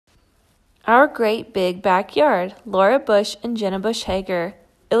Our Great Big Backyard, Laura Bush and Jenna Bush Hager,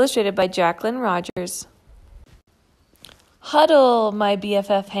 illustrated by Jacqueline Rogers. Huddle, my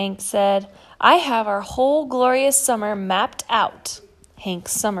BFF Hank said. I have our whole glorious summer mapped out.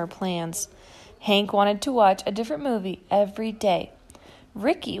 Hank's summer plans. Hank wanted to watch a different movie every day.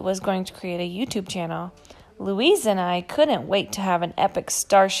 Ricky was going to create a YouTube channel. Louise and I couldn't wait to have an epic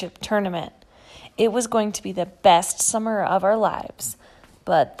Starship tournament. It was going to be the best summer of our lives.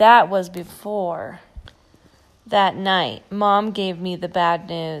 But that was before. That night, Mom gave me the bad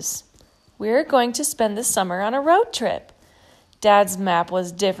news. We're going to spend the summer on a road trip. Dad's map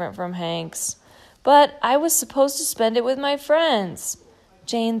was different from Hank's, but I was supposed to spend it with my friends.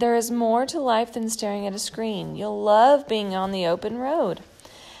 Jane, there is more to life than staring at a screen. You'll love being on the open road.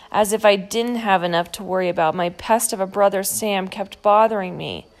 As if I didn't have enough to worry about, my pest of a brother Sam kept bothering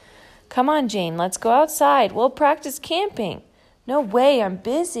me. Come on, Jane, let's go outside. We'll practice camping. No way, I'm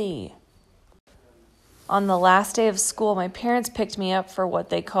busy. On the last day of school, my parents picked me up for what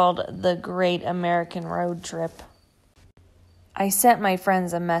they called the Great American Road Trip. I sent my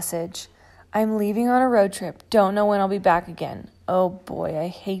friends a message. I'm leaving on a road trip. Don't know when I'll be back again. Oh boy, I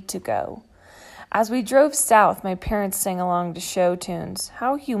hate to go. As we drove south, my parents sang along to show tunes.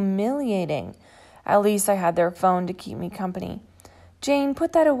 How humiliating. At least I had their phone to keep me company. Jane,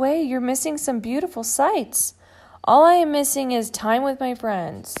 put that away. You're missing some beautiful sights. All I am missing is time with my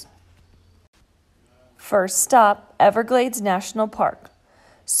friends. First stop, Everglades National Park.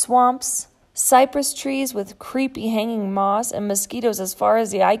 Swamps, cypress trees with creepy hanging moss and mosquitoes as far as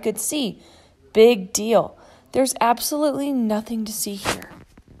the eye could see. Big deal. There's absolutely nothing to see here.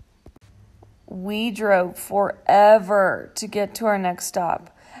 We drove forever to get to our next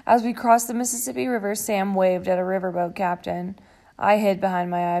stop. As we crossed the Mississippi River, Sam waved at a riverboat captain. I hid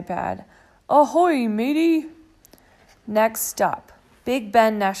behind my iPad. Ahoy, matey! Next stop, Big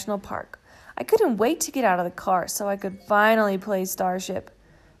Bend National Park. I couldn't wait to get out of the car so I could finally play Starship.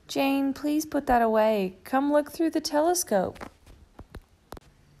 Jane, please put that away. Come look through the telescope.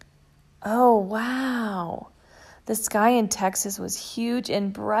 Oh, wow. The sky in Texas was huge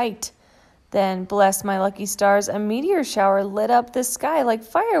and bright. Then, bless my lucky stars, a meteor shower lit up the sky like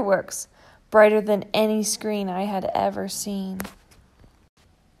fireworks, brighter than any screen I had ever seen.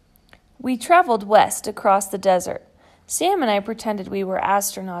 We traveled west across the desert. Sam and I pretended we were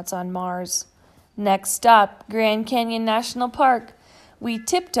astronauts on Mars. Next stop, Grand Canyon National Park. We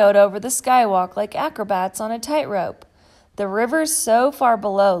tiptoed over the skywalk like acrobats on a tightrope. The river so far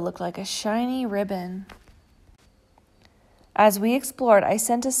below looked like a shiny ribbon. As we explored, I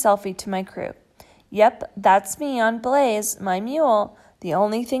sent a selfie to my crew. Yep, that's me on Blaze, my mule. The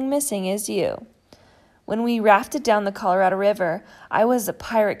only thing missing is you. When we rafted down the Colorado River, I was a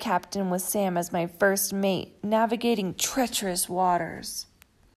pirate captain with Sam as my first mate, navigating treacherous waters.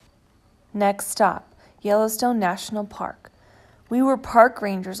 Next stop, Yellowstone National Park. We were park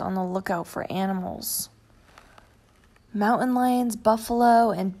rangers on the lookout for animals. Mountain lions,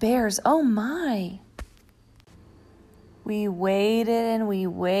 buffalo, and bears, oh my! We waited and we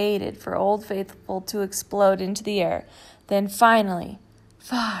waited for Old Faithful to explode into the air. Then finally,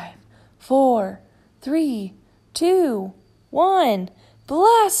 5, 4, 3, 2, 1,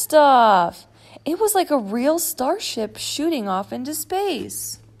 blast off! It was like a real starship shooting off into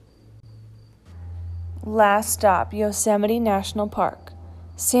space. Last stop, Yosemite National Park.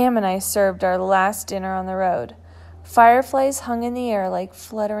 Sam and I served our last dinner on the road. Fireflies hung in the air like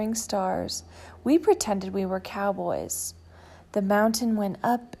fluttering stars. We pretended we were cowboys. The mountain went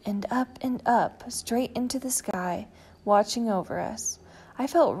up and up and up, straight into the sky, watching over us. I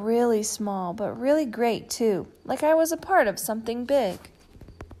felt really small, but really great, too, like I was a part of something big.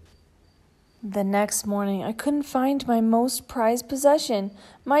 The next morning, I couldn't find my most prized possession,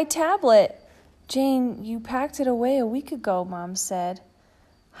 my tablet. Jane, you packed it away a week ago, Mom said.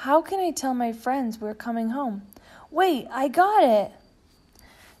 How can I tell my friends we're coming home? Wait, I got it.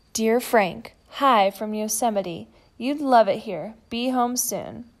 Dear Frank, hi from Yosemite. You'd love it here. Be home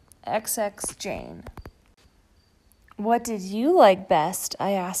soon. XX Jane. What did you like best?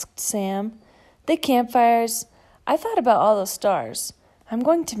 I asked Sam. The campfires. I thought about all those stars. I'm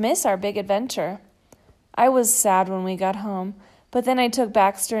going to miss our big adventure. I was sad when we got home, but then I took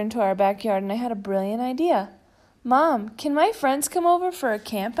Baxter into our backyard and I had a brilliant idea. Mom, can my friends come over for a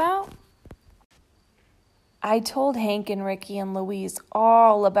camp out? I told Hank and Ricky and Louise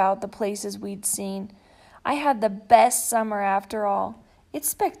all about the places we'd seen. I had the best summer after all. It's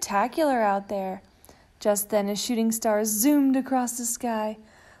spectacular out there. Just then a shooting star zoomed across the sky.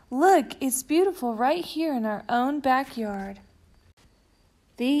 Look, it's beautiful right here in our own backyard.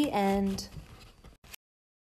 The end.